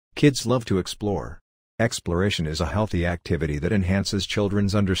Kids love to explore. Exploration is a healthy activity that enhances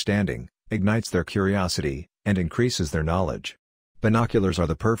children's understanding, ignites their curiosity, and increases their knowledge. Binoculars are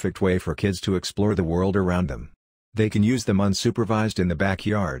the perfect way for kids to explore the world around them. They can use them unsupervised in the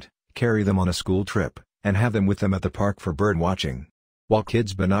backyard, carry them on a school trip, and have them with them at the park for bird watching. While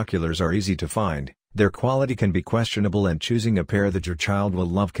kids' binoculars are easy to find, their quality can be questionable, and choosing a pair that your child will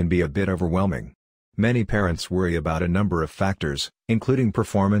love can be a bit overwhelming. Many parents worry about a number of factors, including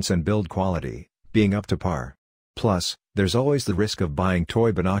performance and build quality, being up to par. Plus, there's always the risk of buying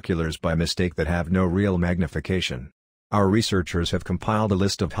toy binoculars by mistake that have no real magnification. Our researchers have compiled a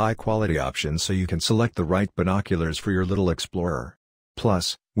list of high-quality options so you can select the right binoculars for your little explorer.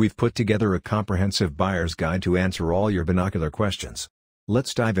 Plus, we've put together a comprehensive buyer's guide to answer all your binocular questions.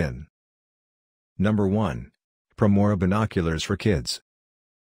 Let's dive in. Number 1. Promora Binoculars for Kids.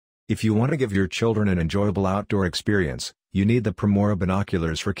 If you want to give your children an enjoyable outdoor experience, you need the Promora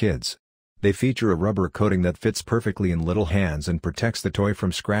Binoculars for Kids. They feature a rubber coating that fits perfectly in little hands and protects the toy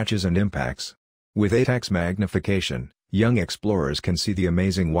from scratches and impacts. With 8x magnification, young explorers can see the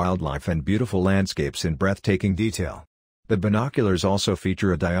amazing wildlife and beautiful landscapes in breathtaking detail. The binoculars also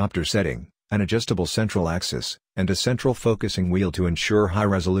feature a diopter setting, an adjustable central axis, and a central focusing wheel to ensure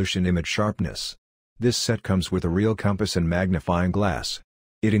high-resolution image sharpness. This set comes with a real compass and magnifying glass.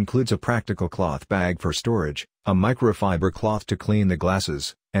 It includes a practical cloth bag for storage, a microfiber cloth to clean the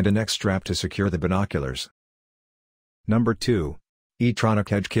glasses, and a neck strap to secure the binoculars. Number 2.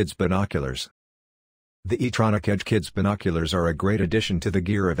 eTronic Edge Kids Binoculars. The eTronic Edge Kids Binoculars are a great addition to the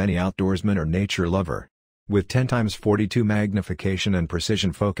gear of any outdoorsman or nature lover. With 10x42 magnification and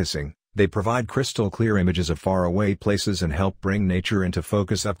precision focusing, they provide crystal clear images of faraway places and help bring nature into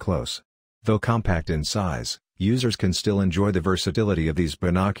focus up close. Though compact in size, users can still enjoy the versatility of these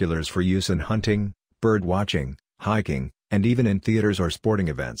binoculars for use in hunting, bird watching, hiking, and even in theaters or sporting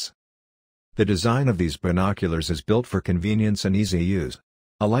events. The design of these binoculars is built for convenience and easy use.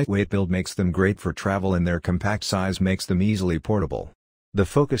 A lightweight build makes them great for travel, and their compact size makes them easily portable. The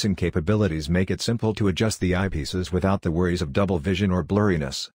focusing capabilities make it simple to adjust the eyepieces without the worries of double vision or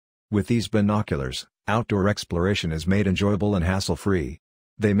blurriness. With these binoculars, outdoor exploration is made enjoyable and hassle-free.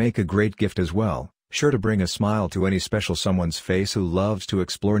 They make a great gift as well, sure to bring a smile to any special someone's face who loves to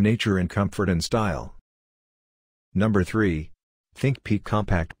explore nature in comfort and style. Number 3. ThinkPeak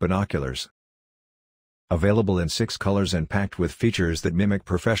Compact Binoculars. Available in 6 colors and packed with features that mimic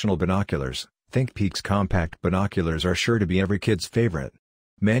professional binoculars, ThinkPeak's compact binoculars are sure to be every kid's favorite.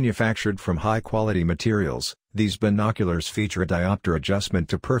 Manufactured from high-quality materials, these binoculars feature a diopter adjustment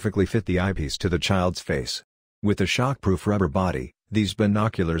to perfectly fit the eyepiece to the child's face. With a shockproof rubber body, these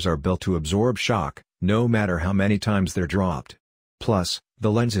binoculars are built to absorb shock, no matter how many times they're dropped. Plus,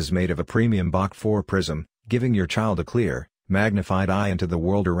 the lens is made of a premium Mach 4 prism, giving your child a clear, magnified eye into the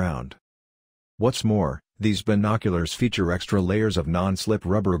world around. What's more, these binoculars feature extra layers of non-slip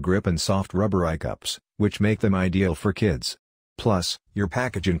rubber grip and soft rubber eye cups, which make them ideal for kids. Plus, your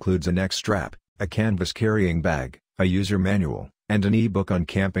package includes a neck strap, a canvas carrying bag, a user manual, and an e-book on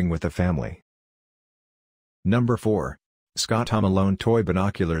camping with the family. Number 4. Scott Home Alone Toy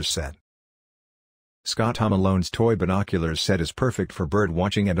Binoculars Set. Scott Home Alone's toy binoculars set is perfect for bird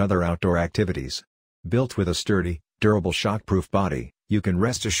watching and other outdoor activities. Built with a sturdy, durable shockproof body, you can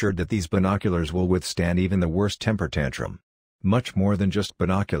rest assured that these binoculars will withstand even the worst temper tantrum. Much more than just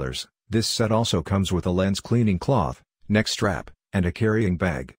binoculars, this set also comes with a lens cleaning cloth, neck strap, and a carrying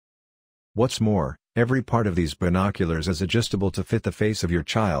bag. What's more, every part of these binoculars is adjustable to fit the face of your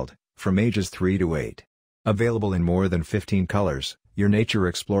child, from ages 3 to 8. Available in more than 15 colors, your nature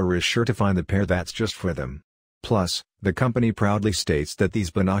explorer is sure to find the pair that's just for them. Plus, the company proudly states that these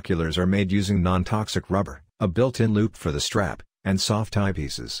binoculars are made using non-toxic rubber, a built-in loop for the strap, and soft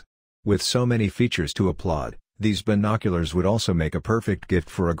eyepieces. With so many features to applaud, these binoculars would also make a perfect gift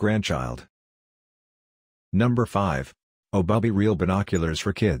for a grandchild. Number 5. Obubby Real Binoculars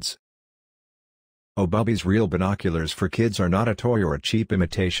for Kids. Obubby's Real Binoculars for Kids are not a toy or a cheap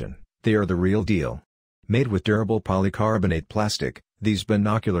imitation, they are the real deal. Made with durable polycarbonate plastic, these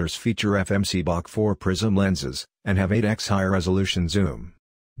binoculars feature FMC Mach 4 prism lenses, and have 8x high-resolution zoom.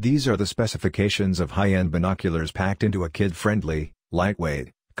 These are the specifications of high-end binoculars packed into a kid-friendly,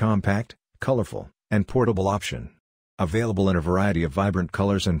 lightweight, compact, colorful, and portable option. Available in a variety of vibrant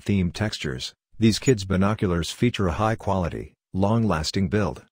colors and themed textures, these kids' binoculars feature a high-quality, long-lasting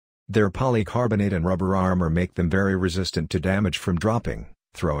build. Their polycarbonate and rubber armor make them very resistant to damage from dropping,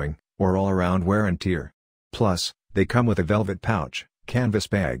 throwing, or all-around wear and tear. Plus, they come with a velvet pouch, canvas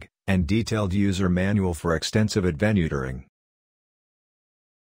bag, and detailed user manual for extensive adventuring.